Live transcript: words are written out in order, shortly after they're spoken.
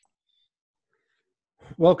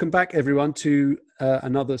Welcome back, everyone, to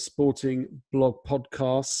another sporting blog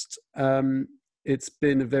podcast. It's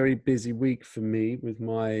been a very busy week for me with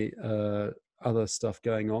my other stuff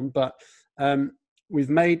going on, but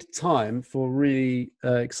we've made time for a really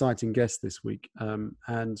exciting guest this week.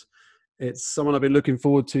 And it's someone I've been looking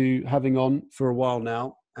forward to having on for a while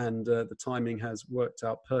now, and the timing has worked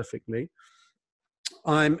out perfectly.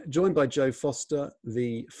 I'm joined by Joe Foster,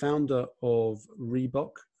 the founder of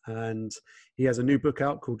Reebok, and he has a new book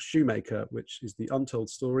out called Shoemaker, which is the untold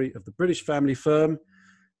story of the British family firm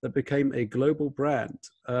that became a global brand.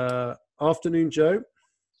 Afternoon, Joe.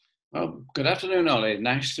 Well, good afternoon, Ollie.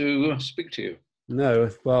 Nice to speak to you. No,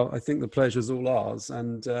 well, I think the pleasure's all ours.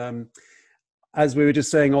 And as we were just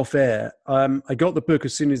saying off air, I got the book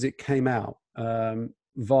as soon as it came out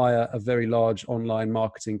via a very large online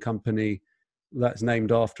marketing company that's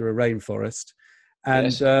named after a rainforest.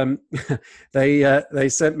 And Yes. they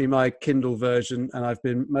sent me my Kindle version, and I've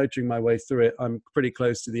been motoring my way through it. I'm pretty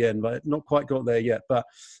close to the end, but not quite got there yet. But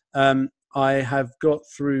I have got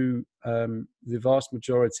through the vast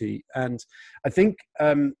majority, and I think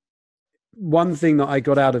one thing that I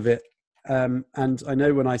got out of it, and I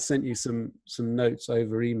know when I sent you some notes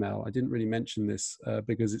over email, I didn't really mention this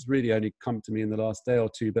because it's really only come to me in the last day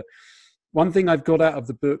or two. But one thing I've got out of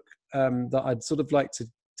the book that I'd sort of like to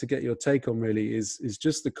get your take on really is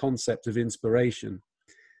just the concept of inspiration,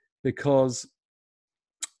 because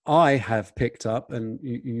I have picked up, and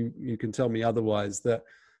you can tell me otherwise, that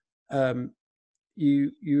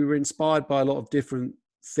you were inspired by a lot of different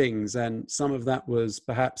things, and some of that was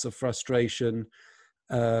perhaps a frustration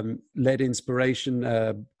led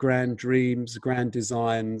inspiration, grand dreams, grand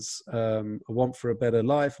designs, a want for a better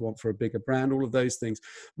life, a want for a bigger brand, all of those things.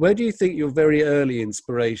 Where do you think your very early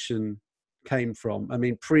inspiration came from? I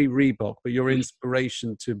mean, pre-Reebok, but your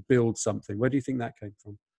inspiration to build something, where do you think that came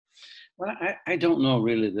from? Well, I don't know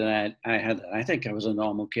really that I had that. I think I was a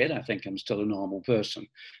normal kid. I think I'm still a normal person.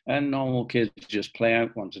 And normal kids just play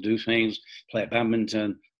out, want to do things, play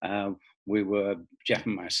badminton. We were, Jeff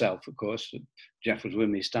and myself, of course. Jeff was with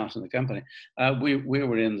me starting the company. We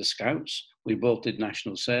were in the Scouts. We both did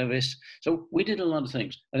national service. So we did a lot of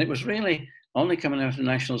things. And it was really only coming out of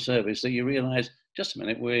national service that you realize, just a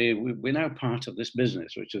minute, we're now part of this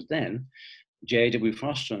business, which was then J.W.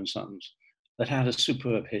 Foster and Sons, that had a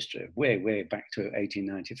superb history, way back to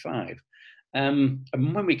 1895. And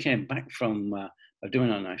when we came back from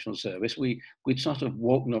doing our national service, we'd sort of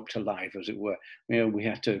woken up to life, as it were. You know, we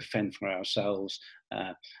had to fend for ourselves,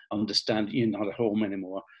 understand you're not at home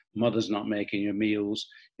anymore, mother's not making your meals,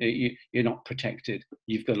 you're not protected,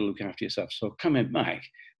 you've got to look after yourself. So coming back,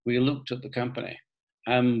 we looked at the company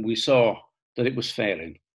and we saw that it was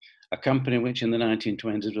failing. A company which in the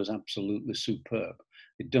 1920s was absolutely superb.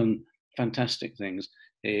 It'd done fantastic things.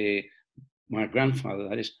 My grandfather,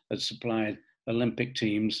 that is, had supplied Olympic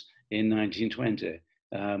teams in 1920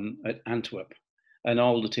 at Antwerp, and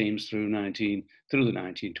all the teams through the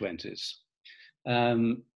 1920s.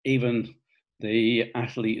 Even the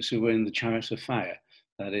athletes who were in the Chariots of Fire,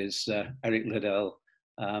 that is Eric Liddell,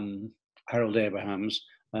 Harold Abrahams,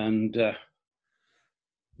 and there's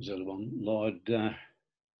the other one, Lord, I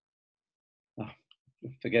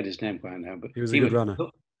forget his name quite now, but he was a good runner.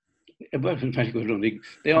 It was a very good run.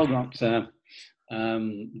 They all got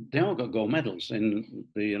gold medals in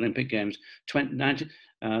the Olympic Games.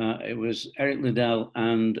 It was Eric Liddell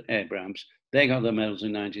and Abrahams. They got their medals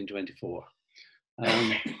in 1924.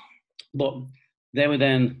 But they were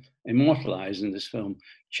then immortalized in this film,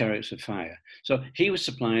 Chariots of Fire. So he was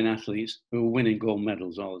supplying athletes who were winning gold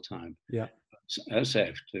medals all the time. Yeah. As I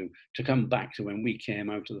said, to come back to when we came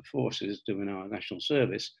out of the forces doing our national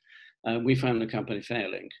service, we found the company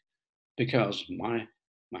failing because my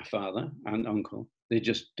father and uncle, they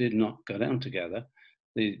just did not go down together.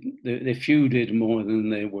 They feuded more than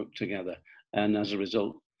they worked together. And as a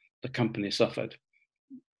result, the company suffered.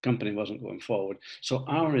 Company wasn't going forward. So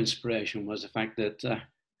our inspiration was the fact that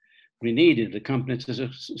we needed the company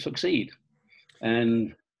to succeed.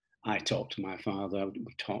 And I talked to my father,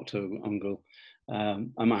 we talked to uncle,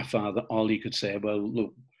 and my father, all he could say, well,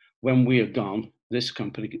 look, when we are gone, this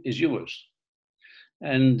company is yours.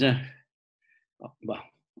 And well,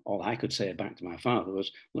 all I could say back to my father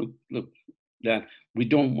was, look, Dad, we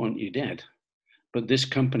don't want you dead, but this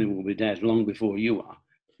company will be dead long before you are.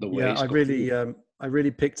 I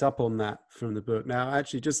really picked up on that from the book. Now,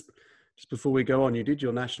 actually, just before we go on, you did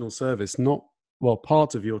your national service,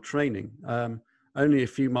 part of your training, only a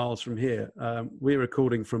few miles from here. We're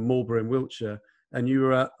recording from Marlborough in Wiltshire, and you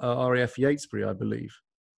were at RAF Yatesbury, I believe.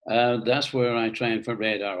 That's where I trained for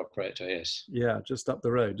radar operator. Yes. Yeah, just up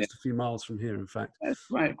the road, Yeah. just a few miles from here, in fact. That's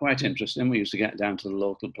quite interesting. We used to get down to the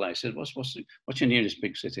local places. What's your nearest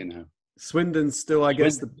big city now? Swindon's still, I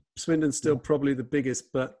guess, Swindon. Swindon's still probably the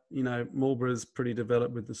biggest, but Marlborough's pretty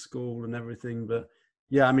developed with the school and everything. But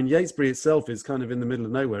yeah, I mean, Yatesbury itself is kind of in the middle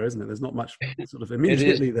of nowhere, isn't it? There's not much sort of It is.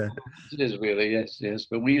 immediately there. It is really, yes, yes.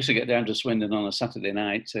 But we used to get down to Swindon on a Saturday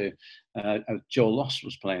night to Joe Loss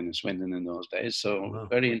was playing in Swindon in those days. So Wow.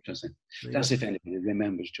 very interesting. That's if anybody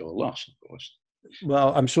remembers Joe Loss, of course.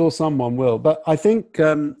 Well, I'm sure someone will, but I think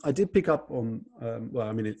I did pick up on. Well,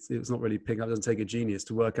 I mean, it's not really pick up. It doesn't take a genius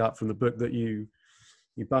to work out from the book that you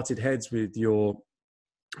butted heads with your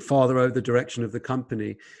father over the direction of the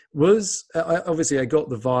company. Was obviously I got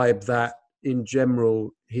the vibe that in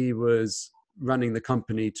general he was running the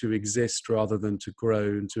company to exist rather than to grow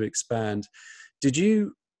and to expand. Did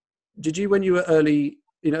you when you were early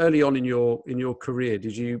on in your career,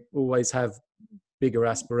 did you always have bigger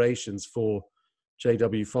aspirations for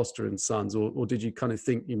JW Foster and Sons, or did you kind of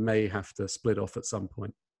think you may have to split off at some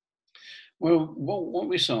point? Well, what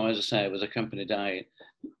we saw, as I say, was a company diet.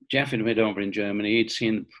 Jeff had been over in Germany. He'd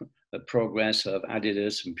seen the progress of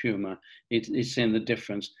Adidas and Puma. He'd seen the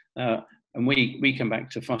difference. And we come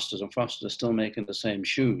back to Foster's, and Foster's are still making the same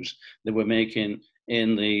shoes they were making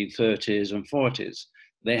in the 30s and 40s.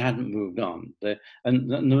 They hadn't moved on.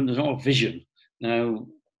 And there's no vision. Now,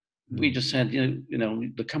 we just said,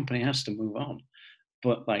 the company has to move on.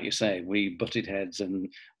 But like you say, we butted heads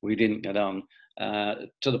and we didn't get on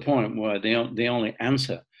to the point where the only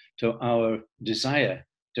answer to our desire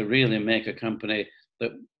to really make a company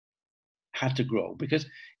that had to grow, because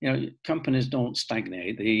companies don't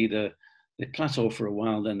stagnate. They plateau for a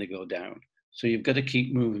while, then they go down. So you've got to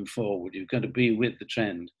keep moving forward. You've got to be with the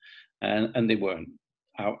trend, and they weren't.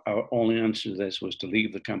 Our only answer to this was to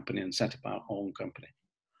leave the company and set up our own company.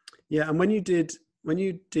 Yeah, and when you did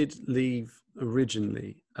leave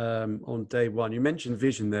originally on day one, you mentioned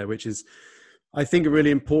vision there, which is, I think, a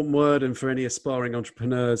really important word. And for any aspiring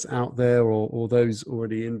entrepreneurs out there, or those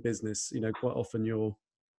already in business, quite often you're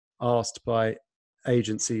asked by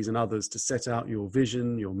agencies and others to set out your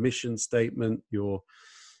vision, your mission statement, your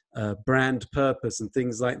brand purpose, and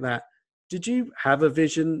things like that. Did you have a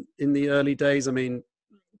vision in the early days? I mean,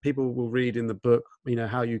 people will read in the book,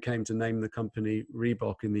 how you came to name the company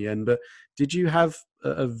Reebok in the end. But did you have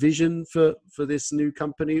a vision for this new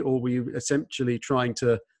company, or were you essentially trying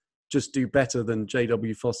to just do better than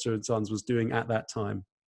JW Foster and Sons was doing at that time?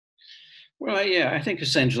 Well, yeah, I think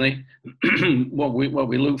essentially what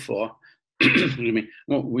we look for,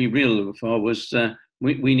 what we really look for was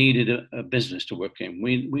we needed a business to work in.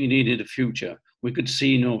 We needed a future. We could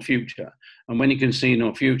see no future. And when you can see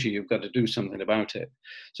no future, you've got to do something about it.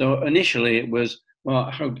 So initially it was, well,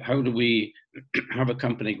 how do we have a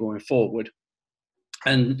company going forward?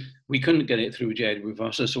 And we couldn't get it through JW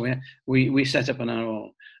Foster, so we set up on our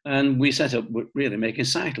own. And we set up really making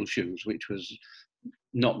cycle shoes, which was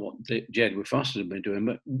not what the JW Foster had been doing,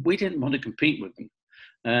 but we didn't want to compete with them.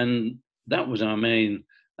 And that was our main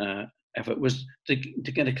effort, was to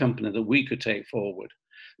get a company that we could take forward.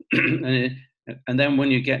 And then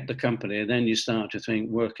when you get the company, then you start to think,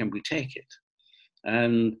 where can we take it?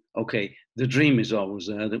 And okay, the dream is always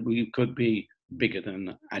there that we could be bigger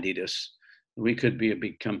than Adidas. We could be a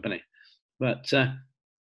big company. But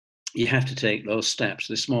you have to take those steps,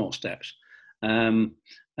 the small steps. And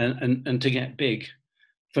to get big,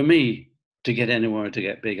 for me, to get anywhere to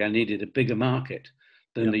get big, I needed a bigger market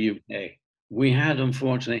than the UK. We had,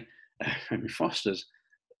 unfortunately, Foster's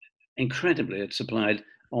incredibly had supplied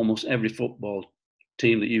almost every football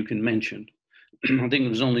team that you can mention. I think it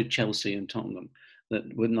was only Chelsea and Tottenham that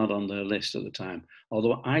were not on their list at the time.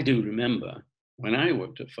 Although I do remember when I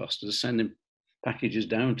worked at Foster's sending packages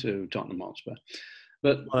down to Tottenham Hotspur.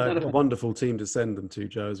 But a wonderful team to send them to,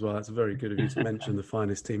 Joe, as well. It's very good of you to mention the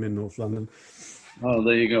finest team in North London. Oh,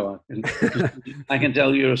 there you go. I can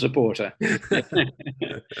tell you're a supporter.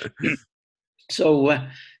 So,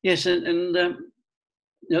 yes, and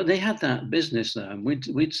they had that business there, and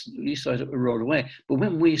we sort of rode away. But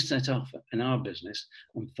when we set off in our business,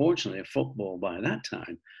 unfortunately, football by that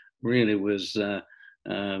time really was the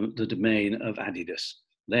domain of Adidas.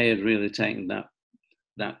 They had really taken that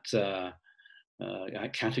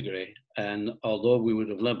category, and although we would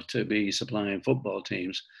have loved to be supplying football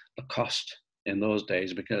teams, the cost in those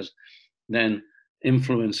days, because then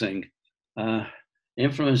influencing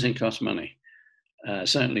costs money,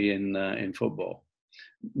 certainly in football.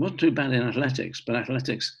 Wasn't too bad in athletics, but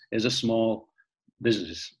athletics is a small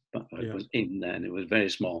business. But it was even then, it was very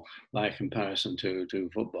small by comparison to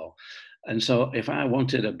football. And so if I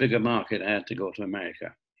wanted a bigger market, I had to go to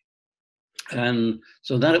America. And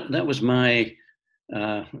so that was my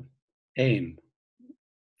aim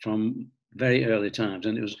from very early times.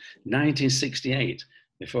 And it was 1968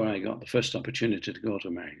 before I got the first opportunity to go to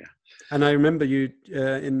America. And I remember you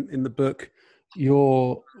in the book,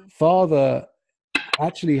 your father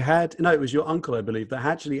actually had, no, it was your uncle, I believe, that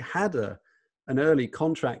actually had an early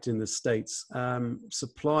contract in the States,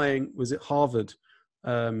 supplying, was it Harvard,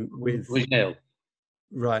 with Yale.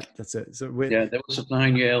 Right, that's it. So Yeah, they were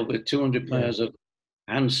supplying Yale with 200 yeah, pairs of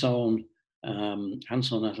hand-sewn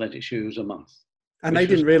athletic shoes a month. and they Which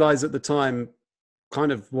was didn't realize at the time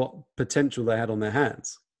kind of what potential they had on their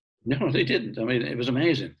hands. No, they didn't. I mean, it was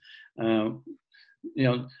amazing. Uh, you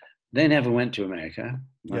know, they never went to America.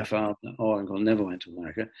 My Yeah, father or uncle never went to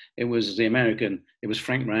America. It was the American. It was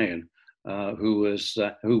Frank Ryan, who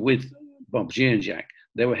with Bob G and Jack,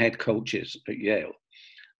 they were head coaches at Yale,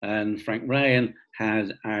 and Frank Ryan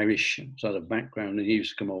had Irish sort of background, and he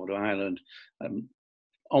used to come over to Ireland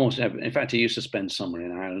almost every. In fact, he used to spend summer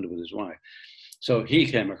in Ireland with his wife. So he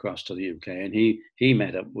came across to the UK, and he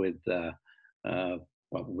met up with.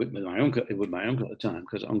 Well, with my uncle at the time,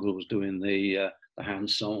 because uncle was doing the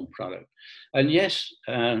hand sewn product. And yes,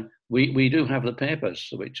 we do have the papers,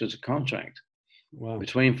 which is a contract wow.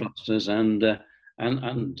 between Foster's and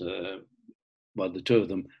well, the two of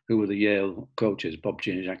them who were the Yale coaches, Bob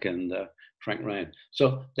Jack and Frank Ryan.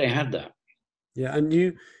 So they had that. Yeah, and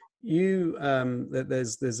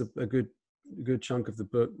there's a good chunk of the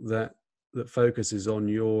book that focuses on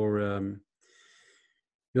your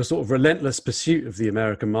sort of relentless pursuit of the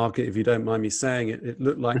American market, if you don't mind me saying it. It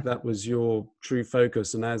looked like that was your true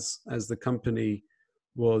focus, and as the company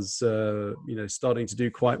was starting to do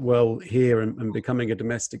quite well here and becoming a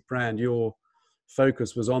domestic brand, your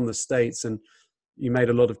focus was on the States, and you made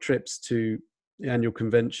a lot of trips to the annual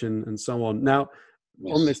convention and so on. Now,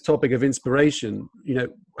 Yes. on this topic of inspiration,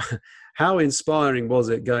 how inspiring was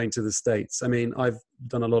it going to the States? I mean, I've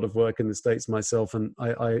done a lot of work in the States myself, and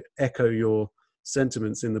I echo your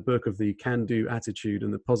sentiments in the book of the can-do attitude,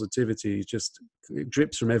 and the positivity just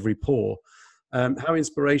drips from every pore. How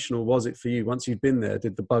inspirational was it for you once you'd been there?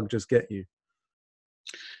 Did the bug just get you?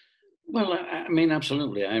 Well, I mean,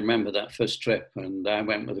 absolutely. I remember that first trip, and I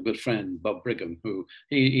went with a good friend, Bob Brigham, who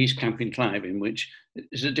he's camping climbing, which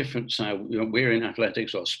is a different side. We're in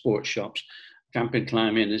athletics or sports shops. Camping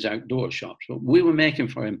climbing is outdoor shops. But we were making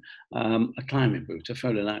for him a climbing boot, a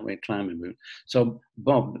fairly lightweight climbing boot. So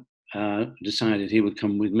Bob decided he would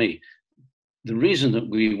come with me. The reason that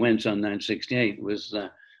we went on 968 was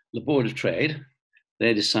the Board of Trade.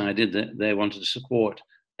 They decided that they wanted to support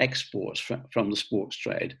exports from the sports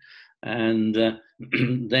trade, and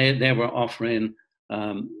they were offering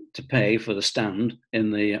to pay for the stand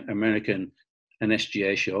in the American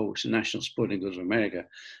NSGA show, which is National Sporting Goods of America.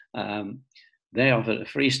 They offered a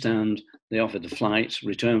free stand, they offered the flights,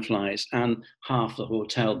 return flights, and half the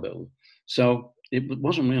hotel bill. So it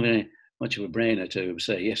wasn't really much of a brainer to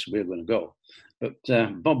say, yes, we're going to go. But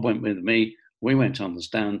Bob went with me. We went on the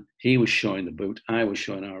stand. He was showing the boot. I was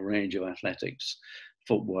showing our range of athletics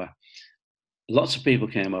footwear. Lots of people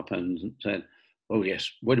came up and said, oh, yes,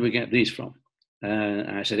 where do we get these from? And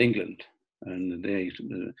I said, England. And they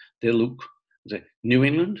look, say, New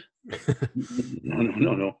England?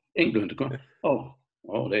 No, England. Oh,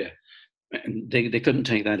 they couldn't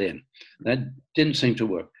take that in. That didn't seem to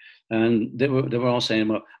work. And they were all saying,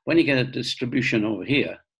 well, when you get a distribution over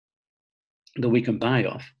here that we can buy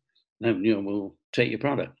off, then we'll take your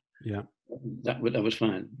product. Yeah, that was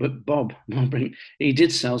fine. But Bob, he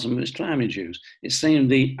did sell some of his climbing shoes. It seemed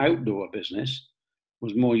the outdoor business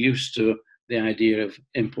was more used to the idea of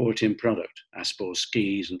importing product, I suppose,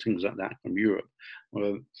 skis and things like that from Europe.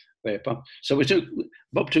 So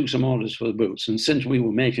Bob took some orders for the boots, and since we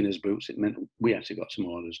were making his boots, it meant we actually got some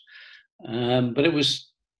orders. But it was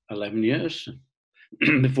 11 years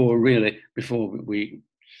before we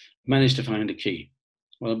managed to find a key.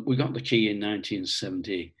 Well, we got the key in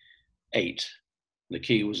 1978. The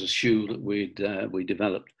key was a shoe that we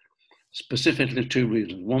developed specifically two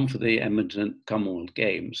reasons: one for the Edmonton Commonwealth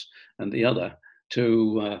Games, and the other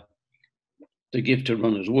to give to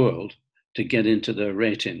Runners World to get into the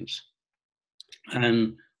ratings.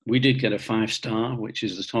 And we did get a 5-star, which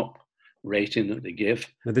is the top rating that they give.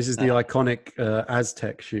 Now, this is the iconic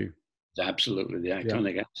Aztec shoe. Absolutely, the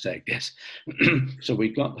iconic Aztec, yes. So we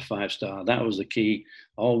got the 5-star. That was the key.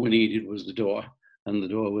 All we needed was the door, and the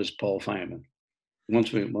door was Paul Fireman.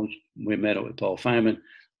 Once we met up with Paul Fireman,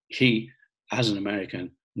 he, as an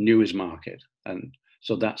American, knew his market, and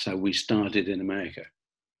so that's how we started in America.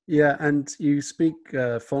 Yeah, and you speak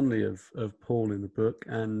fondly of Paul in the book,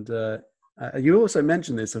 and You also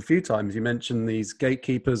mentioned this a few times. You mentioned these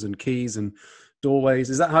gatekeepers and keys and doorways.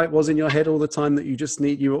 Is that how it was in your head all the time, that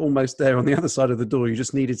you were almost there on the other side of the door? You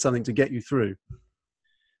just needed something to get you through?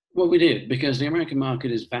 Well, we did, because the American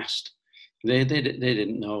market is vast. They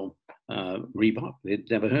didn't know Reebok. They'd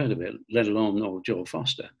never heard of it, let alone know Joe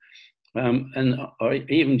Foster. Or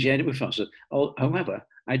even J.W. Foster. Oh, however,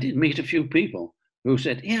 I did meet a few people who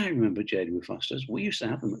said, "Yeah, I remember J.W. Foster's. We used to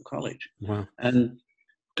have them at college." Wow. And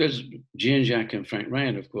because Jean Jacques and Frank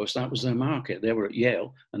Ryan, of course, that was their market. They were at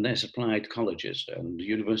Yale, and they supplied colleges and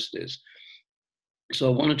universities.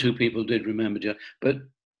 So one or two people did remember, but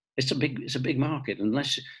it's a big market.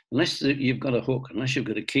 Unless you've got a hook, unless you've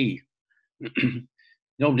got a key,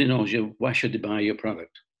 nobody knows you. Why should they buy your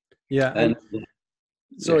product? Yeah. And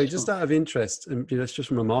Sorry, yes, just out of interest, and that's just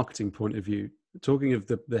from a marketing point of view, talking of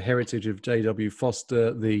the heritage of J.W.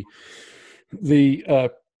 Foster, the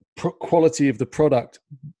quality of the product.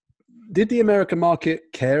 Did the American market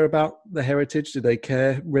care about the heritage? Did they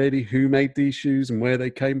care really who made these shoes and where they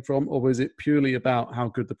came from? Or was it purely about how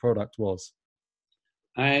good the product was?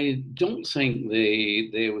 I don't think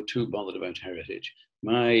they were too bothered about heritage.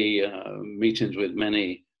 My meetings with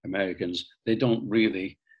many Americans, they don't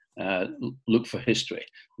really uh, look for history.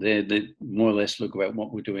 They more or less look about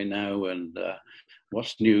what we're doing now and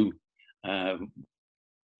what's new, um,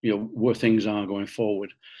 where things are going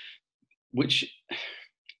forward. Which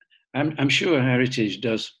I'm sure heritage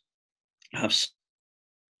does have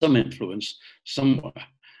some influence somewhere,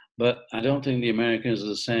 but I don't think the Americans are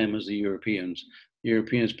the same as the Europeans.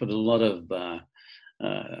 Europeans put a lot of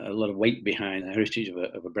weight behind the heritage of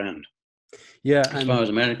a brand. Yeah, As and far as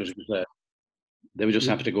Americans are concerned, they were just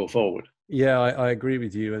happy to go forward. yeah, I agree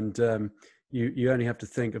with you. And you only have to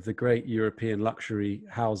think of the great European luxury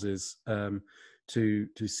houses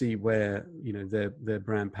to see where their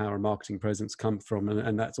brand power and marketing presence come from,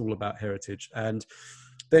 and that's all about heritage. And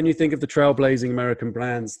then you think of the trailblazing American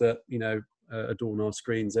brands that adorn our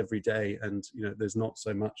screens every day, and there's not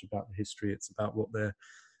so much about the history; it's about what they're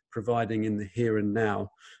providing in the here and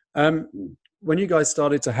now. When you guys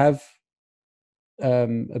started to have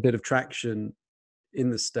a bit of traction in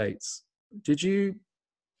the States, did you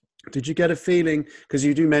get a feeling, because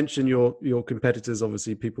you do mention your competitors,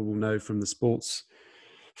 obviously people will know from the sports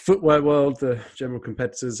footwear world, the general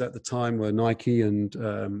competitors at the time were Nike and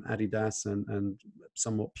Adidas and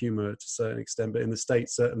somewhat Puma to a certain extent, but in the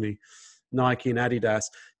States certainly Nike and Adidas.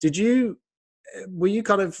 Were you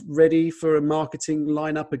kind of ready for a marketing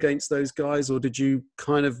lineup against those guys, or did you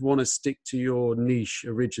kind of want to stick to your niche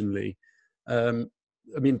originally?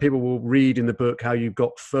 I mean, people will read in the book how you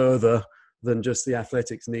got further than just the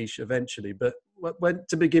athletics niche eventually. But when,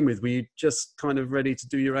 to begin with, were you just kind of ready to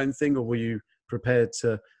do your own thing, or were you prepared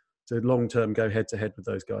to long term go head to head with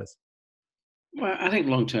those guys? Well, I think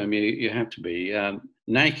long term you have to be.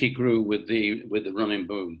 Nike grew with the running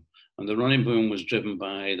boom, and the running boom was driven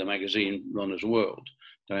by the magazine Runner's World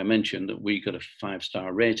that I mentioned that we got a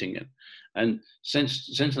 5-star rating in. And since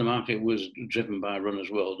the market was driven by Runner's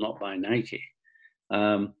World, not by Nike,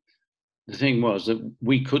 the thing was that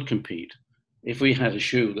we could compete. If we had a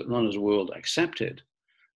shoe that Runner's World accepted,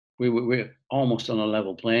 we were almost on a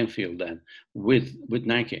level playing field then with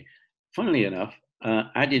Nike. Funnily enough,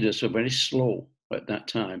 Adidas were very slow at that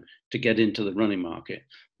time to get into the running market.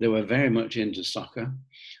 They were very much into soccer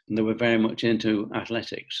and they were very much into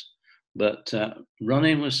athletics. But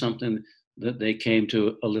running was something that they came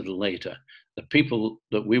to a little later. The people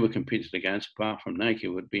that we were competing against, apart from Nike,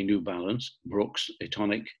 would be New Balance, Brooks,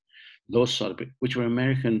 Etonic, those sort of people, which were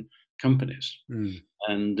American companies. Mm.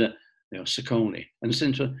 And Saucony. And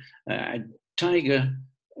since Tiger,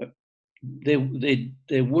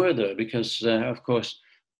 they were there because, of course,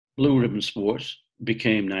 Blue Ribbon Sports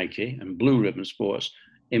became Nike, and Blue Ribbon Sports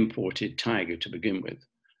imported Tiger to begin with.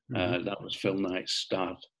 Mm-hmm. That was Phil Knight's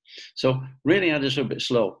start. So really, I was a bit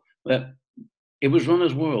slow, but it was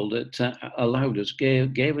Runner's World that allowed us,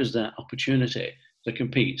 gave us that opportunity to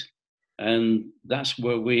compete, and that's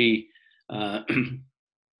where we.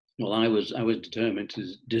 Well, I was determined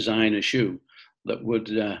to design a shoe that would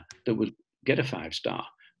get a 5-star,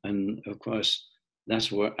 and of course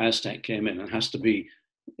that's where Aztec came in. It has to be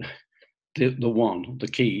the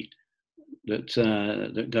key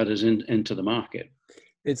that got us into the market.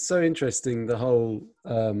 It's so interesting, the whole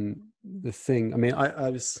the thing. I mean,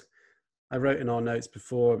 I wrote in our notes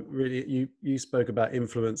before, really, you spoke about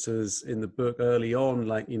influencers in the book early on,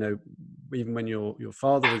 like, even when your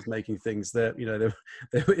father was making things, that,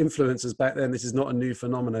 there were influencers back then. This is not a new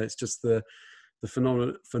phenomenon. It's just the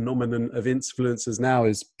phenomenon of influencers now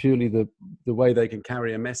is purely the way they can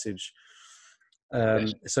carry a message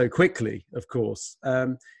Yes. so quickly, of course.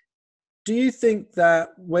 do you think that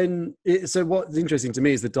so what's interesting to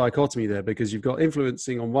me is the dichotomy there, because you've got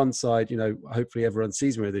influencing on one side, hopefully everyone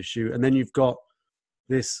sees me with this shoe, and then you've got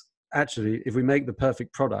this, actually, if we make the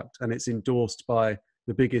perfect product and it's endorsed by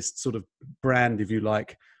the biggest sort of brand, if you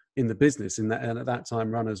like, in the business, and at that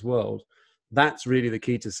time runner's world, that's really the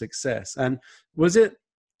key to success. And was it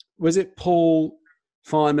Paul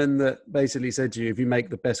Fireman that basically said to you, if you make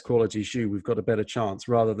the best quality shoe, we've got a better chance,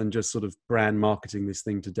 rather than just sort of brand marketing this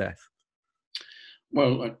thing to death?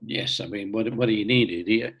 Well, yes. I mean, what he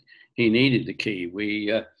needed, he needed the key.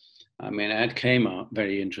 I mean, Ed came out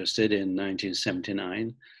very interested in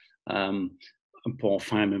 1979. And Paul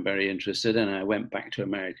Fireman very interested, and I went back to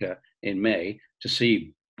America in May to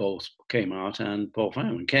see both Kmart and Paul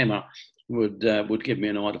Fireman. Kmart would give me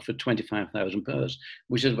an order for 25,000 pairs,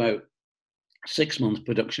 which is about 6 months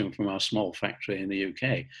production from our small factory in the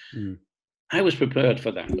UK. Mm. I was prepared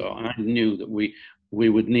for that, though. I knew that we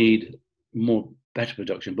would need better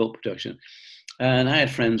production, bulk production. And I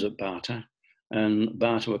had friends at Barter, and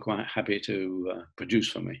Barter were quite happy to produce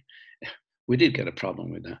for me. We did get a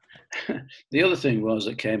problem with that. The other thing was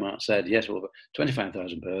that Kmart said, yes, well,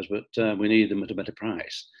 25,000 pairs, but we need them at a better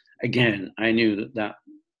price. Again, I knew that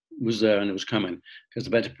was there and it was coming, because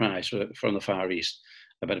the better price from the Far East,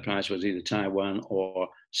 a better price was either Taiwan or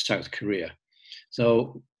South Korea.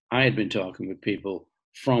 So I had been talking with people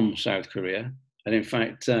from South Korea, and in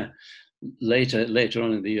fact, later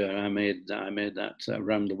on in the year, I made that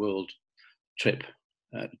round the world trip,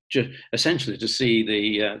 just essentially to see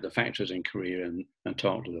the factories in Korea and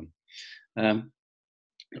talk to them.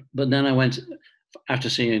 But then I went, after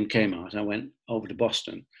seeing Kmart, I went over to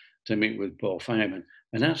Boston to meet with Paul Fireman,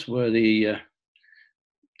 and that's where the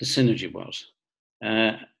synergy was.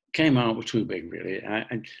 Kmart were too big, really.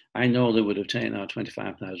 I know they would have taken our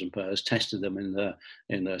 25,000 pairs, tested them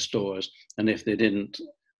in their stores, and if they didn't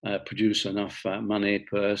produce enough money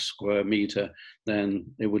per square meter, then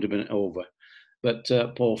it would have been over. But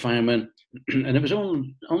Paul Fireman, and it was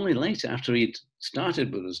only later, after he'd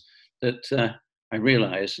started with us, that I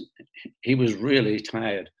realized he was really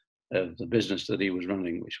tired of the business that he was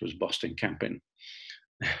running, which was Boston Camping.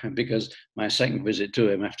 Because my second visit to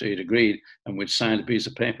him, after he'd agreed and we'd signed a piece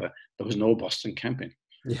of paper, there was no Boston Camping.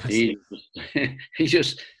 Yes. They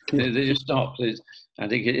just stopped. I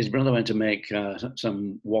think his brother went to make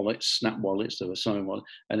some wallets, snap wallets. There were sewing wallets,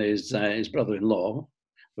 and his brother-in-law,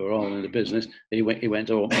 who were all in the business, he went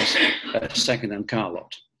to open a second-hand car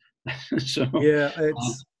lot. So yeah,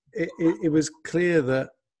 it was clear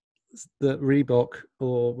that Reebok,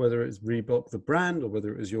 or whether it's Reebok the brand, or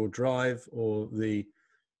whether it was your drive, or the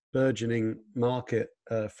burgeoning market,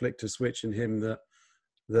 flicked a switch in him that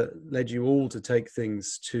led you all to take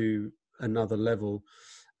things to another level.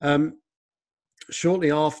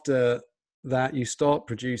 Shortly after that, you start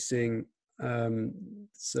producing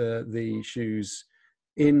the shoes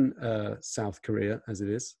in South Korea, as it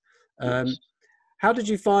is. Yes. How did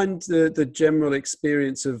you find the general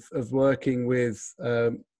experience of working with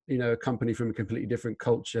a company from a completely different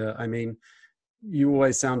culture? I mean, you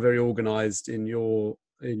always sound very organized in your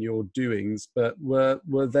doings, but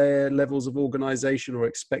were there levels of organization or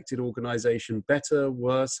expected organization better,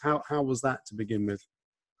 worse? How was that to begin with?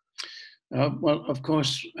 Well, of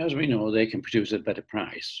course, as we know, they can produce at a better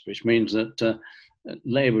price, which means that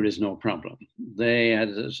labor is no problem. They had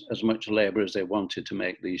as much labor as they wanted to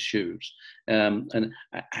make these shoes. And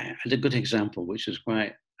I had a good example, which is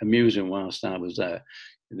quite amusing whilst I was there.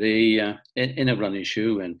 In a running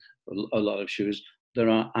shoe and a lot of shoes, there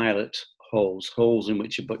are eyelet holes in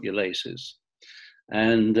which you put your laces.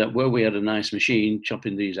 And where we had a nice machine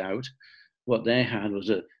chopping these out, what they had was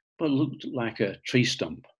what looked like a tree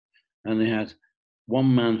stump. And they had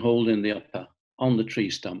one man holding the upper on the tree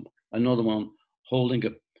stump, another one holding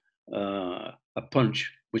a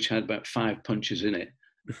punch, which had about 5 punches in it,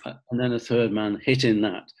 and then a third man hitting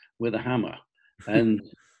that with a hammer. And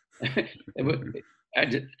I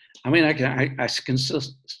can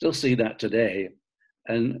still see that today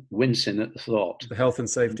and wincing at the thought. The health and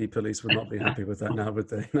safety police would not be happy with that now, would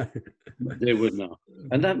they? No. They would not.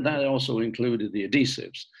 And that also included the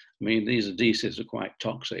adhesives. I mean, these adhesives are quite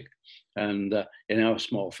toxic. And in our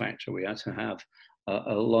small factory, we had to have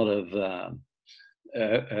a lot of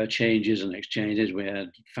changes and exchanges. We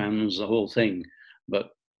had fans, the whole thing. But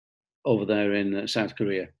over there in South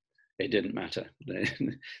Korea, it didn't matter.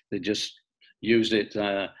 They just used it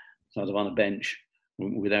sort of on a bench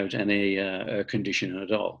without any condition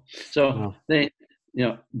at all. So but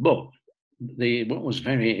what was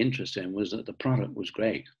very interesting was that the product was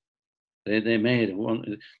great. They made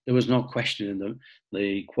one. There was no question in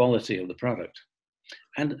the quality of the product,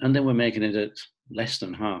 and they were making it at less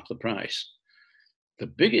than half the price. The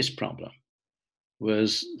biggest problem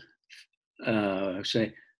was,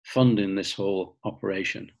 say, funding this whole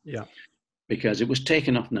operation, Yeah. because it was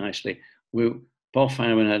taken off nicely. Paul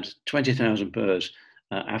Fireman had 20,000 pairs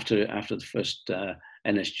after the first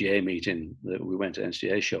NSGA meeting that we went to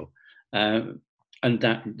NSGA show, and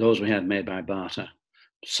those we had made by barter.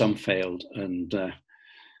 Some failed,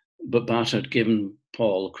 but barter had given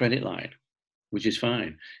Paul a credit line, which is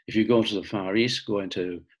fine. If you go to the Far East, go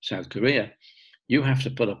into South Korea, you have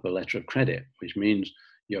to put up a letter of credit, which means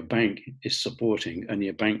your bank is supporting, and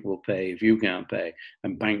your bank will pay if you can't pay.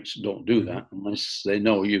 And banks don't do that unless they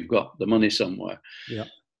know you've got the money somewhere. Yeah.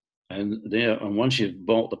 And once you've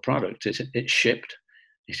bought the product, it's shipped.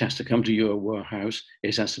 It has to come to your warehouse.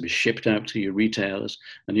 It has to be shipped out to your retailers,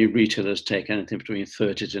 and your retailers take anything between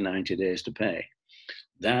 30 to 90 days to pay.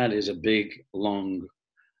 That is a big, long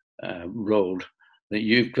road that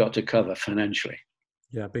you've got to cover financially.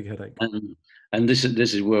 Yeah, big headache. And this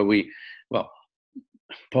is where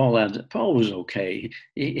Paul was okay.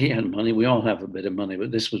 He had money. We all have a bit of money,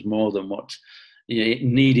 but this was more than what it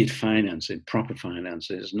needed. Financing, proper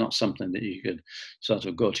financing. It's not something that you could sort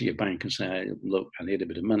of go to your bank and say, "Look, I need a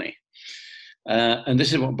bit of money." And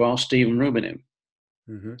this is what brought Stephen Rubin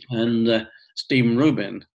in. And Stephen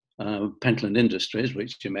Rubin, Pentland Industries,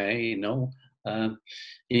 which you may know,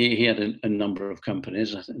 he had a number of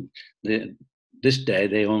companies. I think this day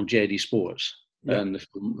they own JD Sports and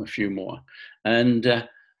a few more. And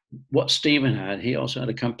what Stephen had, he also had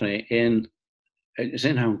a company it's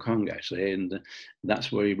in Hong Kong actually, and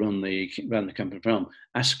that's where he ran the company from,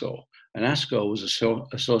 ASCO. And ASCO was an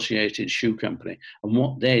associated shoe company. And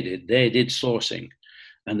what they did sourcing.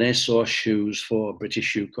 And they sourced shoes for British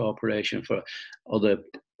Shoe Corporation, for other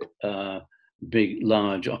big,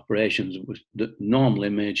 large operations that normally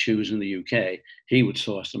made shoes in the UK. He would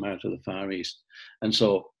source them out of the Far East. And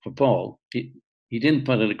so for Paul, he didn't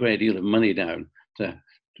put a great deal of money down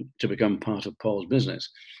to become part of Paul's business.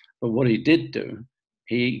 But what he did do,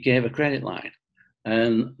 he gave a credit line.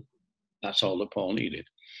 And that's all that Paul needed.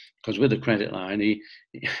 Because with a credit line,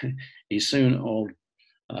 he soon owed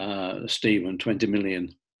Stephen $20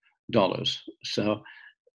 million. So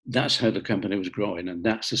that's how the company was growing, and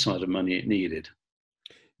that's the sort of money it needed.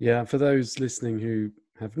 Yeah, for those listening who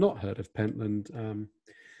have not heard of Pentland,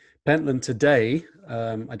 Pentland today,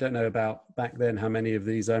 I don't know about back then how many of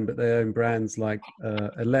these own, but they own brands like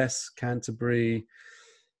Ellesse, Canterbury,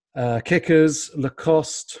 Kickers,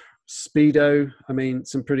 Lacoste, Speedo. I mean,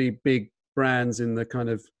 some pretty big brands in the kind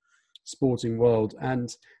of sporting world.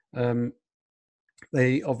 And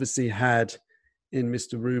they obviously had in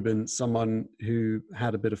Mr. Rubin someone who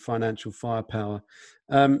had a bit of financial firepower.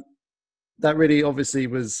 That really obviously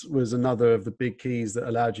was another of the big keys that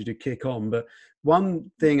allowed you to kick on. But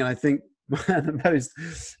one thing, and I think one of the most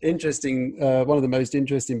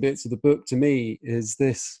interesting bits of the book to me is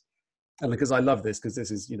this, and because I love this, because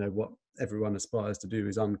this is, you know, what everyone aspires to do,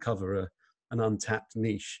 is uncover an untapped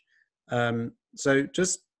niche. So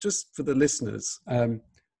just for the listeners,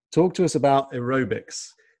 talk to us about aerobics,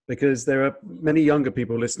 because there are many younger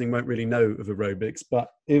people listening won't really know of aerobics. But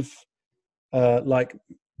if, like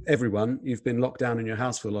everyone, you've been locked down in your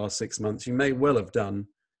house for the last 6 months, you may well have done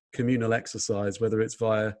communal exercise, whether it's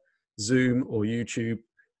via Zoom or YouTube.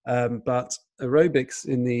 But aerobics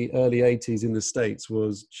in the early 80s in the States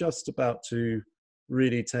was just about to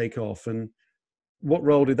really take off. And what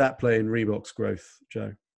role did that play in Reebok's growth,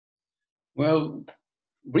 Joe? Well,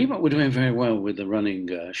 Reebok were doing very well with the running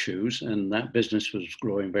shoes, and that business was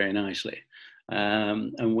growing very nicely.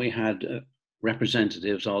 And we had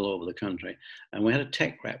representatives all over the country, and we had a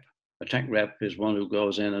tech rep. A tech rep is one who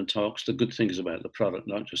goes in and talks the good things about the product,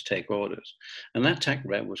 not just take orders. And that tech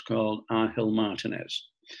rep was called Arhil Martinez.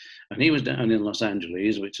 And he was down in Los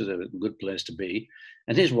Angeles, which is a good place to be.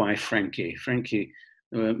 And his wife, Frankie,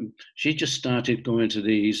 she just started going to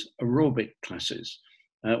these aerobic classes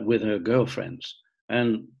with her girlfriends.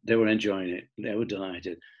 And they were enjoying it. They were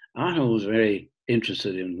delighted. Arnold was very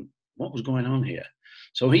interested in what was going on here.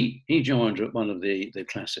 So he joined one of the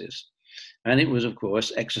classes. And it was, of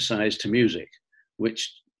course, exercise to music,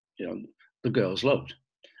 which, you know, the girls loved.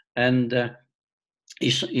 And he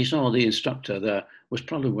saw the instructor that was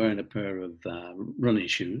probably wearing a pair of running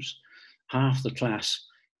shoes. Half the class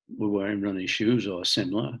were wearing running shoes or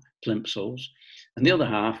similar, plimsolls, and the other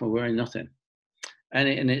half were wearing nothing. And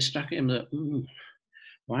it struck him that,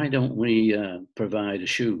 why don't we provide a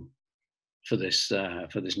shoe for this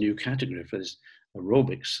new category, for this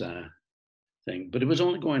aerobics thing? But it was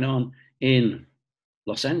only going on in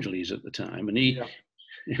Los Angeles at the time, and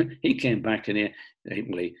he came back and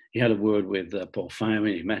he had a word with Paul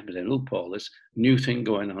Fireman. He met with him. Look, Paul, this new thing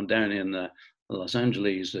going on down in Los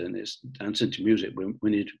Angeles, and it's dancing to music. We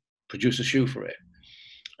need to produce a shoe for it.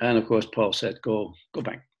 And of course, Paul said, go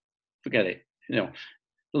back, forget it.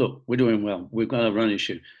 Look, we're doing well. We've got a running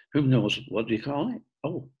shoe. Who knows, what do you call it?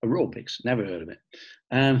 Oh, aerobics. Never heard of it.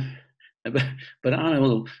 But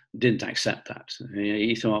Arnold didn't accept that.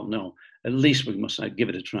 He thought, no, at least we must give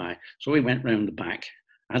it a try. So we went round the back,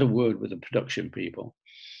 had a word with the production people,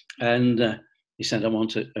 and he said, I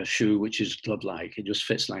want a shoe which is glove-like. It just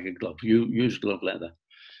fits like a glove. You use glove leather.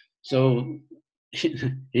 So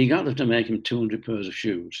he got them to make him 200 pairs of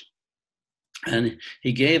shoes. And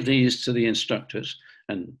he gave these to the instructors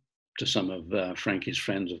and to some of Frankie's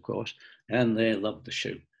friends, of course, and they loved the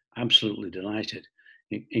shoe. Absolutely delighted.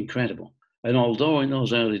 Incredible. And although in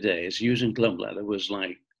those early days, using glove leather was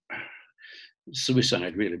like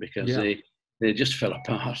suicide, really, because they just fell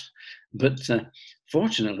apart. But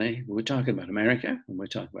fortunately, we were talking about America, and we're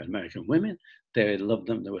talking about American women. They loved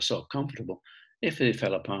them. They were so comfortable. If they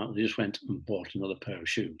fell apart, they just went and bought another pair of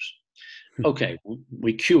shoes. Okay,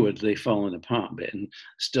 we cured the falling apart bit and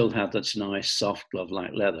still had that nice soft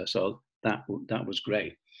glove-like leather. So that was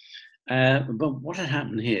great. But what had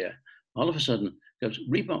happened here, all of a sudden, because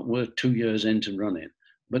Reebok were 2 years into running,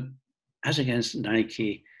 but as against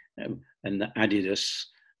Nike and Adidas,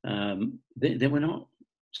 they were not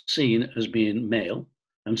seen as being male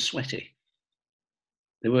and sweaty.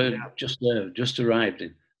 They were just arrived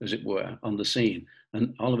in, as it were, on the scene.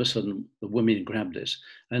 And all of a sudden, the women grabbed this.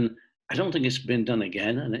 And I don't think it's been done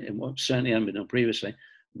again, and it certainly hadn't been done previously.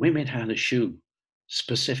 Women had a shoe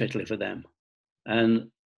specifically for them. And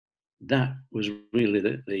that was really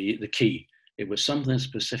the key. It was something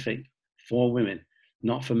specific for women,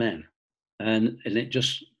 not for men. And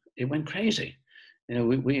it went crazy.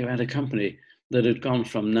 We had a company that had gone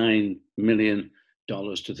from $9 million to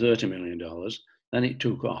 $30 million. Then it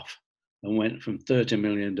took off and went from $30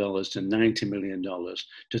 million to $90 million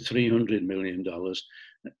to $300 million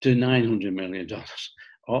to $900 million,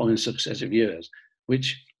 all in successive years,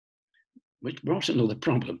 which brought another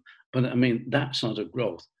problem. But I mean, that sort of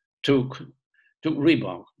growth took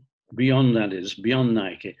Reebok beyond Adidas, beyond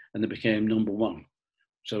Nike, and they became number one.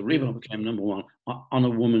 So Reebok became number one on a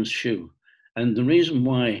woman's shoe. And the reason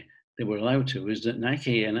why they were allowed to is that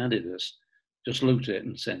Nike and Adidas just looked at it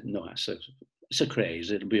and said, no, it's a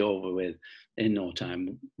craze. It'll be over with in no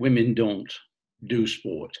time. Women don't do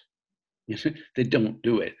sport. They don't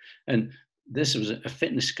do it. And this was a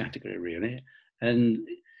fitness category, really. And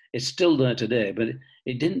it's still there today, but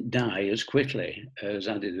it didn't die as quickly as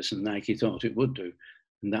Adidas and Nike thought it would do.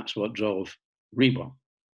 And that's what drove Reebok.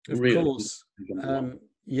 Of course.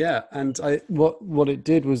 Yeah. And what it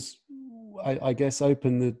did was, I guess,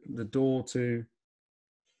 open the door to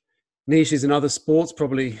niches in other sports,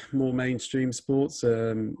 probably more mainstream sports.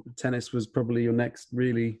 Tennis was probably your next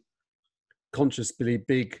really consciously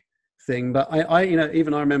big thing. But I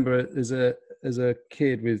even I remember as a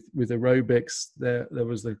kid with aerobics, there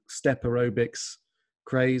was the step aerobics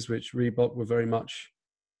craze, which Reebok were very much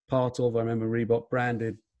part of. I remember Reebok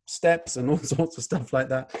branded steps and all sorts of stuff like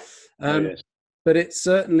that. Yes. But it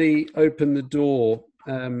certainly opened the door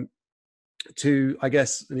to, I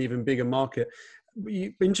guess, an even bigger market.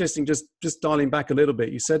 Interesting, just dialing back a little bit,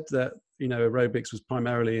 you said that aerobics was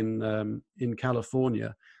primarily in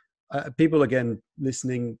California. People, again,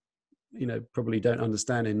 listening, probably don't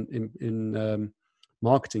understand in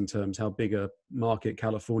marketing terms how big a market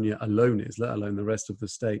California alone is, let alone the rest of the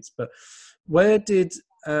states. But where did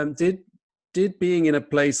being in a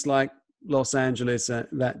place like Los Angeles,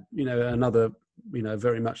 that another,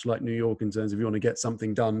 very much like New York in terms of, if you want to get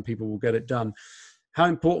something done, people will get it done. How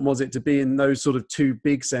important was it to be in those sort of two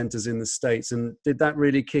big centers in the States? And did that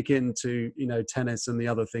really kick into, tennis and the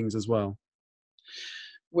other things as well?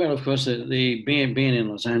 Well, of course, the being in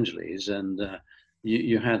Los Angeles, and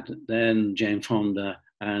you had then Jane Fonda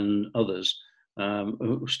and others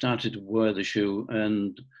who started to wear the shoe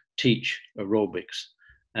and teach aerobics.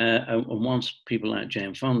 And once people like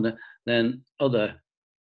Jane Fonda, then other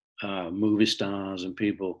movie stars and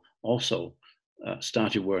people also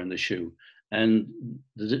started wearing the shoe. And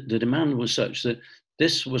the demand was such that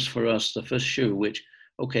this was for us the first shoe which,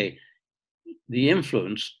 okay, the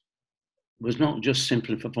influence was not just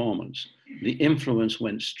simply performance. The influence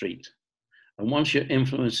went street. And once you're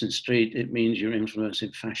influencing street, it means you're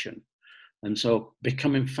influencing fashion. And so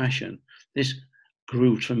becoming fashion, this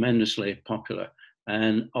grew tremendously popular.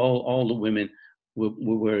 And all the women were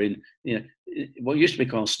wearing, what used to be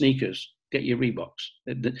called sneakers, get your Reeboks.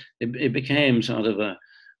 It became sort of a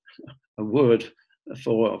word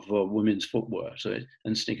for women's footwear.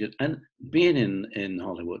 And sneakers, and being in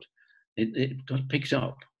Hollywood, it got picked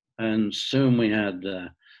up, and soon we had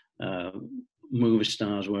uh, movie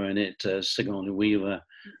stars wearing it. Sigourney Weaver,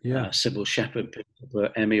 Yeah. Sybil Shepherd picked up an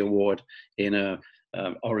Emmy Award in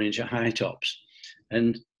orange high tops,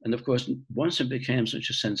 and of course once it became such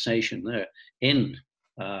a sensation there in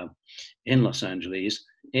uh, in Los Angeles,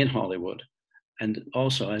 in Hollywood, and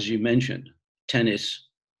also, as you mentioned, tennis,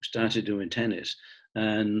 started doing tennis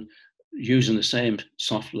and using the same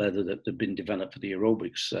soft leather that had been developed for the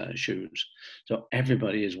aerobics shoes. So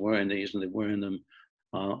everybody is wearing these, and they're wearing them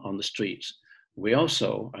on the streets. We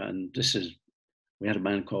also, and this is, we had a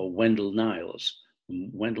man called Wendell Niles.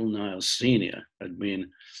 Wendell Niles Sr. had been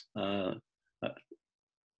uh, uh,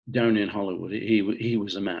 down in Hollywood. He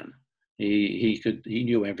was a man. He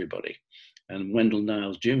knew everybody. And Wendell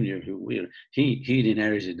Niles Jr., he'd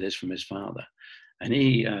inherited this from his father, and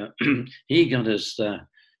he got us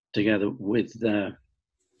together with the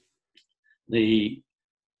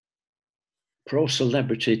Pro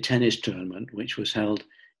Celebrity Tennis Tournament, which was held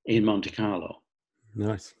in Monte Carlo.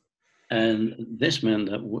 Nice. And this meant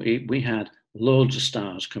that we had loads of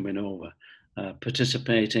stars coming over,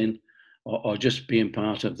 participating, or just being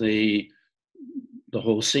part of the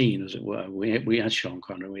whole scene, as it were. We had Sean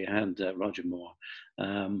Connery, we had Roger Moore,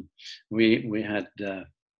 we had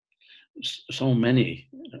so many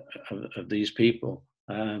of these people,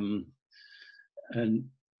 and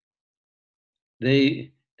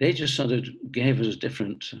they just sort of gave us a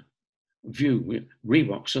different view.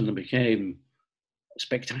 Reebok suddenly became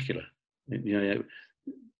spectacular, you know,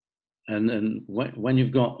 and when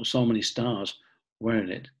you've got so many stars wearing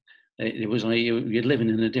it, it was like you're living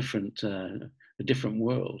in a different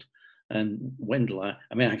world. And Wendell, I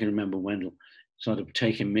mean, I can remember Wendell sort of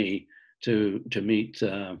taking me to meet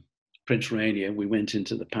Prince Rainier. We went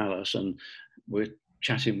into the palace and we're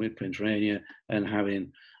chatting with Prince Rainier and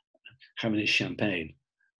having his champagne.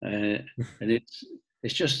 And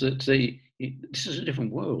it's just that this is a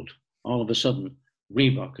different world. All of a sudden,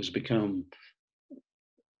 Reebok has become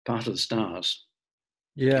part of the stars.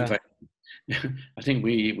 Yeah. In fact, I think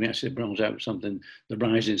we actually brought out something, the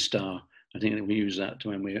Rising Star. I think we used that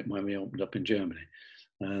when we opened up in Germany,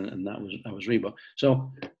 and that was Reebok.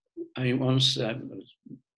 So I mean, once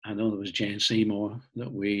I know there was Jane Seymour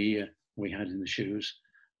that we had in the shoes.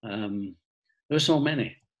 There were so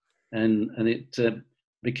many, and it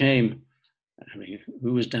became. I mean,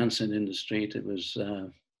 who was dancing in the street? It was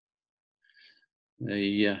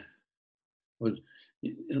the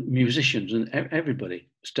musicians, and everybody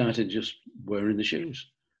started just wearing the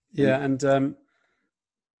shoes. Yeah, and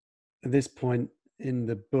at this point in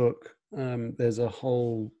the book, there's a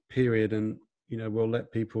whole period, and we'll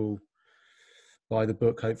let people buy the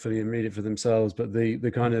book hopefully and read it for themselves. But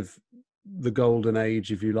the kind of the golden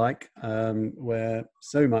age, if you like, where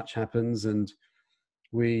so much happens, and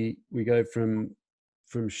we go from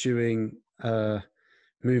shoeing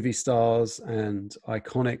movie stars and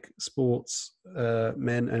iconic sports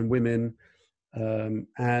men and women,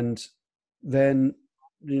 and then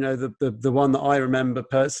the one that I remember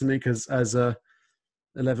personally, because as a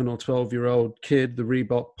 11 or 12-year-old kid, the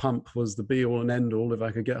Reebok pump was the be all and end all. If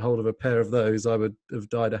I could get hold of a pair of those, I would have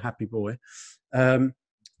died a happy boy. And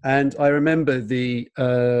I remember the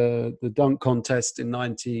dunk contest in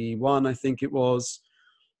 '91, I think it was,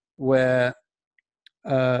 where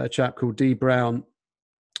a chap called Dee Brown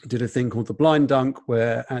did a thing called the blind dunk,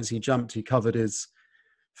 where as he jumped, he covered his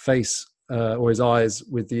face or his eyes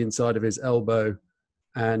with the inside of his elbow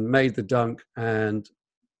and made the dunk, and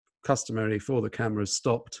customary for the cameras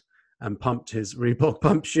stopped and pumped his Reebok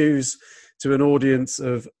pump shoes to an audience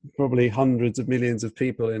of probably hundreds of millions of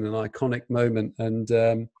people in an iconic moment. And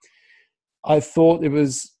I thought it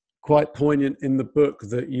was quite poignant in the book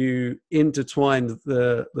that you intertwined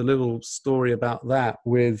the little story about that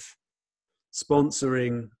with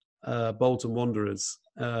sponsoring Bolton Wanderers.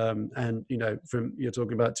 And from, you're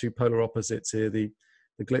talking about two polar opposites here, the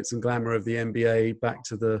glitz and glamour of the NBA back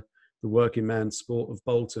to the working man sport of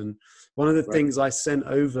Bolton. One of the things I sent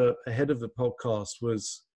over ahead of the podcast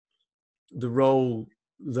was the role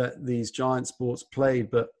that these giant sports played.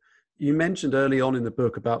 But you mentioned early on in the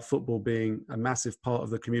book about football being a massive part of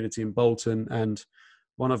the community in Bolton. And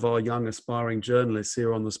one of our young aspiring journalists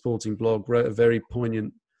here on the Sporting Blog wrote a very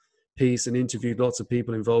poignant piece and interviewed lots of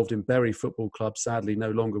people involved in Bury Football Club, sadly no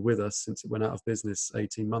longer with us since it went out of business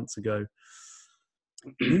 18 months ago.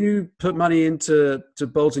 You put money into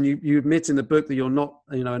Bolton. You admit in the book that you're not,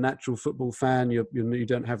 a natural football fan. You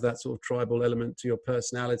don't have that sort of tribal element to your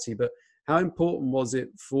personality. But how important was it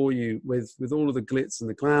for you, with all of the glitz and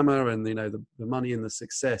the glamour and the money and the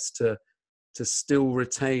success, to to still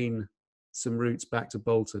retain some roots back to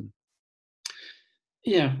Bolton?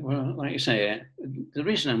 Yeah, well, like you say, the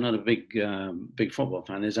reason I'm not a big football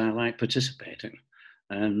fan is I like participating,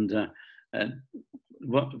 and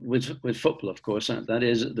with football, of course, that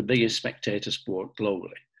is the biggest spectator sport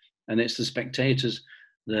globally, and it's the spectators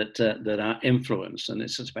that are influenced, and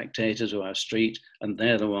it's the spectators who are street, and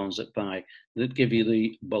they're the ones that buy, that give you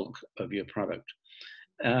the bulk of your product.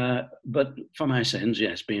 But for my sins,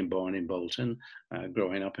 yes, being born in Bolton,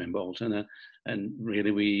 growing up in Bolton, and really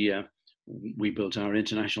we built our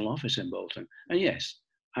international office in Bolton. And yes,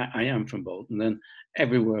 I am from Bolton. And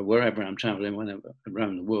everywhere, wherever I'm traveling, whenever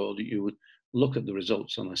around the world, you would look at the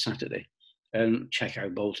results on a Saturday and check how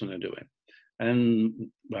Bolton are doing.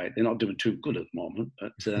 And right, they're not doing too good at the moment,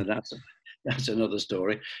 but that's another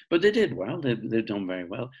story. But they did well. They've done very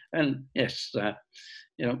well. And yes,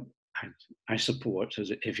 you know, I support,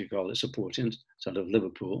 as if you call it, supporting sort of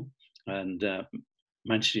Liverpool and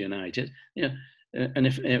Manchester United. And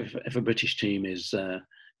if a British team is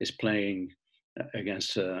playing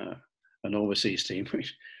against an overseas team,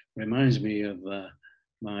 which reminds me of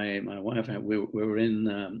my wife. We were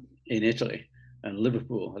in Italy, and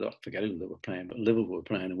Liverpool. I don't forget who they were playing, but Liverpool were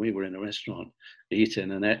playing, and we were in a restaurant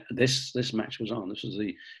eating. And this match was on. This was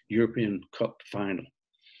the European Cup final.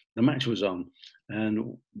 The match was on,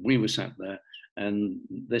 and we were sat there. And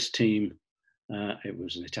this team, it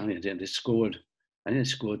was an Italian team. They scored. I think they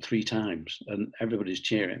scored 3 times, and everybody's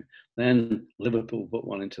cheering. Then Liverpool put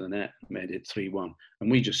one into the net, made it 3-1,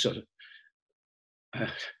 and we just sort of,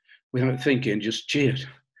 without thinking, just cheered.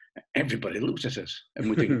 Everybody looked at us,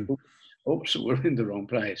 and we think, "Oops, we're in the wrong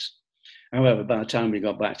place." However, by the time we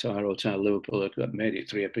got back to our hotel, Liverpool had made it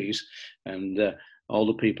 3 apiece, and all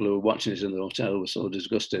the people who were watching us in the hotel were so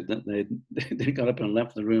disgusted that they got up and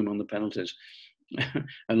left the room on the penalties,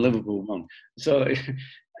 and Liverpool won. So.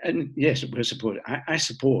 And yes, we're supported. I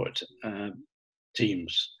support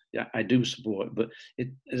teams. Yeah, I do support, but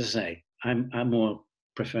as I say, I'm more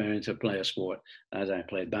preferring to play a sport, as I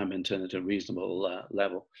played badminton at a reasonable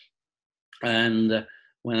level. And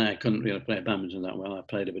when I couldn't really play badminton that well, I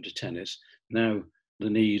played a bit of tennis. Now the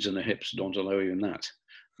knees and the hips don't allow you in that.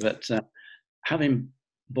 But having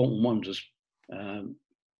Bolton Wanderers, when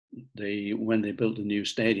they built the new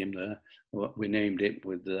stadium there, we named it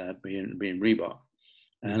with being Reebok.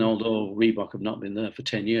 And although Reebok have not been there for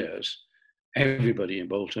 10 years, everybody in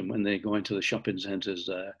Bolton, when they go into the shopping centres,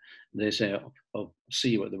 they say, "I'll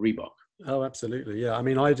see you at the Reebok." Oh, absolutely. Yeah. I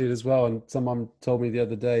mean, I did as well. And someone told me the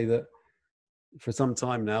other day that for some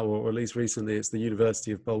time now, or at least recently, it's the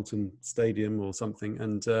University of Bolton Stadium or something.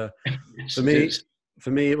 And Yes,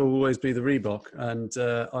 for me, it will always be the Reebok. And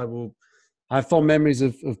I have fond memories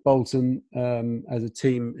of Bolton as a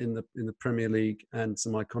team in the Premier League, and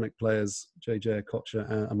some iconic players, JJ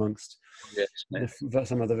Okocha amongst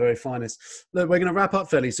some of the very finest. Look, we're going to wrap up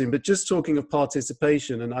fairly soon, but just talking of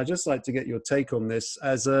participation, and I'd just like to get your take on this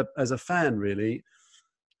as a fan, really.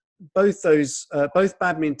 Both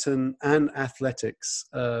badminton and athletics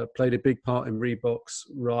played a big part in Reebok's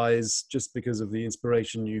rise, just because of the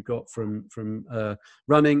inspiration you got from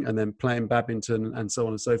running and then playing badminton and so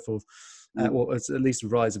on and so forth. Or at least the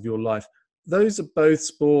rise of your life. Those are both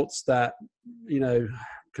sports that,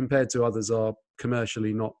 compared to others, are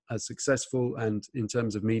commercially not as successful, and in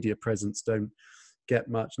terms of media presence, don't get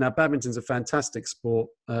much. Now, badminton's a fantastic sport.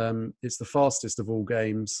 It's the fastest of all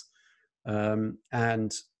games.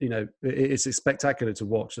 And it's spectacular to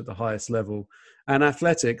watch at the highest level. And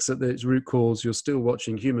athletics, at its root cause, you're still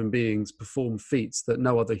watching human beings perform feats that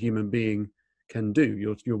no other human being can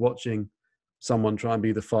do. You're watching someone try and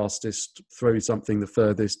be the fastest, throw something the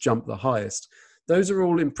furthest, jump the highest. Those are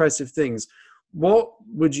all impressive things. What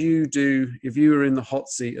would you do if you were in the hot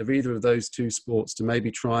seat of either of those two sports to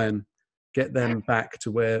maybe try and get them back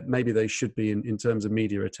to where maybe they should be in terms of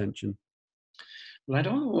media attention? Well, I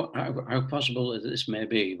don't know how possible this may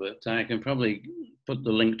be, but I can probably put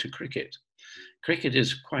the link to cricket. Cricket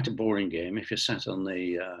is quite a boring game if you're sat on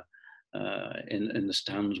the in the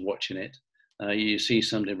stands watching it. You see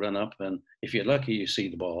somebody run up, and if you're lucky, you see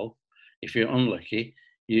the ball. If you're unlucky,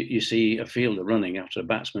 you see a fielder running after a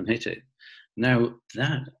batsman hit it. Now,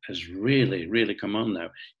 that has really, really come on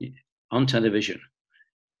now on television.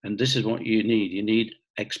 And this is what you need. You need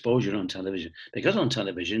exposure on television. Because on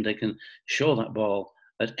television, they can show that ball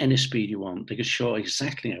at any speed you want. They can show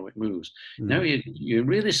exactly how it moves. Now you're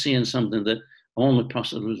really seeing something that only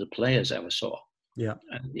possibly the players ever saw. Yeah.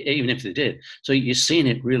 Even if they did. So you're seeing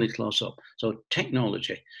it really close up. So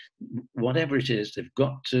technology, whatever it is, they've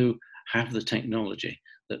got to have the technology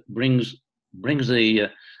that brings the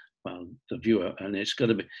viewer, and it's got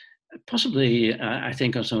to be. possibly, I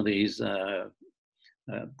think on some of these uh,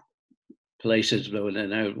 places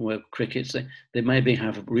where crickets, they maybe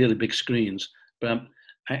have really big screens, but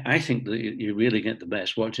I think that you really get the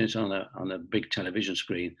best watching it on a big television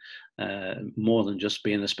screen, more than just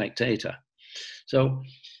being a spectator. So,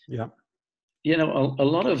 Yeah. a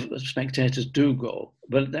lot of spectators do go,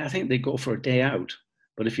 but I think they go for a day out.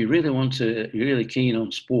 But if you really you're really keen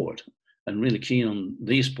on sport and really keen on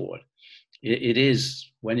the sport, it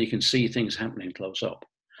is when you can see things happening close up.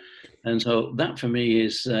 And so that for me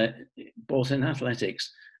is both in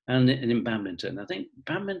athletics and in badminton. I think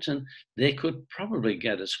badminton, they could probably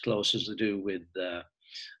get as close as they do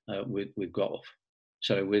with golf.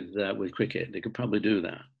 So with cricket, they could probably do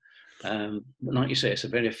that. But like you say, it's a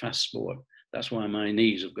very fast sport. That's why my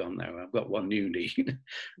knees have gone now. I've got one new knee.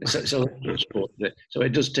 It's a little sport, so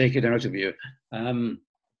it does take it out of you.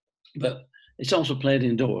 But it's also played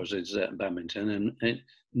indoors. It's badminton, and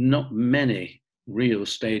not many real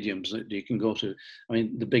stadiums that you can go to. I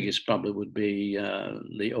mean, the biggest probably would be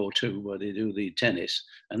the O2, where they do the tennis,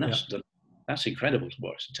 and that's incredible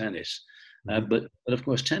sport, tennis. But of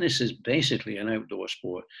course, tennis is basically an outdoor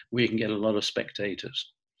sport where you can get a lot of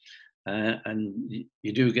spectators. And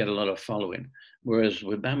you do get a lot of following. Whereas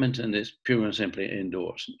with badminton, it's pure and simply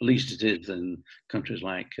indoors. At least it is in countries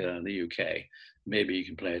like the UK. Maybe you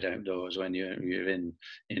can play it outdoors when you're in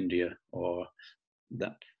India, or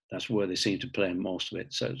that's where they seem to play most of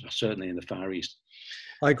it. So certainly in the Far East.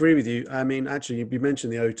 I agree with you. I mean, actually, you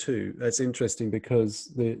mentioned the O2. That's interesting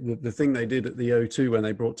because the thing they did at the O2 when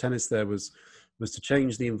they brought tennis there was to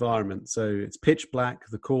change the environment. So it's pitch black.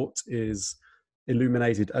 The court is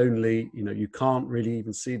illuminated only. You can't really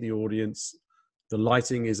even see the audience. The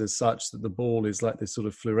lighting is as such that the ball is like this sort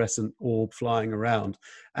of fluorescent orb flying around,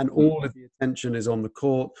 and all of the attention is on the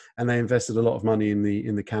court. And they invested a lot of money in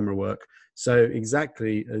the camera work. So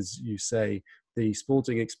exactly as you say, the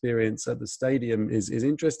sporting experience at the stadium is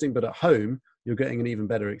interesting, but at home you're getting an even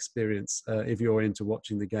better experience if you're into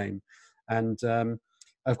watching the game. And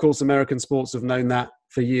of course, American sports have known that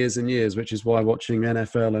for years and years, which is why watching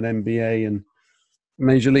NFL and NBA and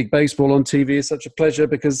Major League Baseball on TV is such a pleasure,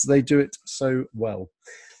 because they do it so well.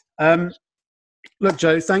 Look,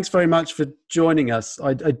 Joe, thanks very much for joining us.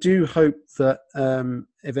 I do hope that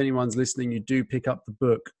if anyone's listening, you do pick up the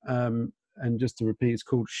book. And just to repeat, it's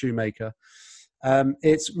called Shoemaker.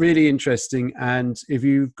 It's really interesting. And if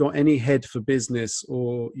you've got any head for business,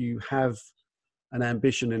 or you have an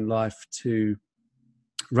ambition in life to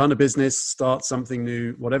run a business, start something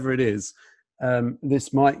new, whatever it is,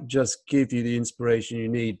 this might just give you the inspiration you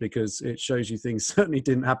need, because it shows you things certainly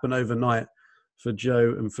didn't happen overnight for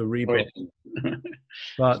Joe and for Reebok,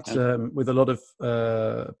 but with a lot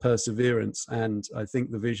of perseverance, and I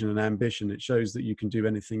think the vision and ambition, it shows that you can do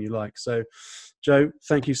anything you like. So, Joe,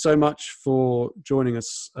 thank you so much for joining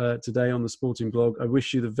us today on the Sporting Blog. I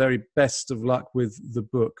wish you the very best of luck with the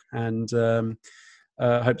book, and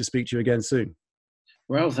hope to speak to you again soon.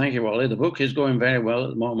 Well, thank you, Wally. The book is going very well at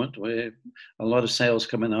the moment. With a lot of sales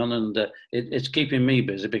coming on, and it's keeping me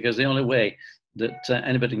busy, because the only way that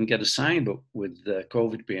anybody can get a signed book with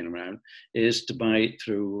COVID being around is to buy it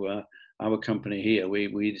through our company here.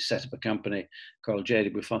 We set up a company called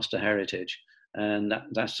JW Foster Heritage, and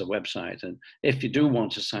that's the website. And if you do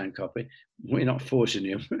want a signed copy, we're not forcing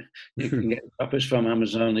you. You can get copies from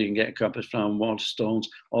Amazon, you can get copies from Waterstones,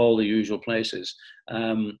 all the usual places.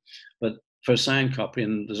 But for a signed copy,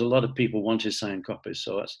 and there's a lot of people wanting signed copies,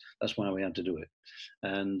 so that's why we had to do it.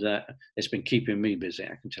 And it's been keeping me busy,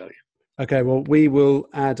 I can tell you. Okay, well, we will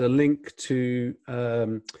add a link to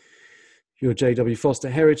your JW Foster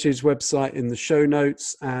Heritage website in the show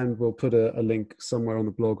notes, and we'll put a link somewhere on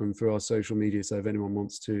the blog and through our social media, so if anyone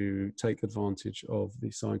wants to take advantage of the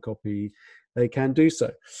signed copy, they can do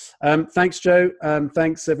so. Thanks, Joe.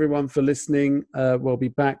 Thanks, everyone, for listening. We'll be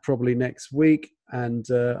back probably next week, and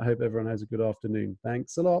I hope everyone has a good afternoon.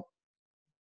 Thanks a lot.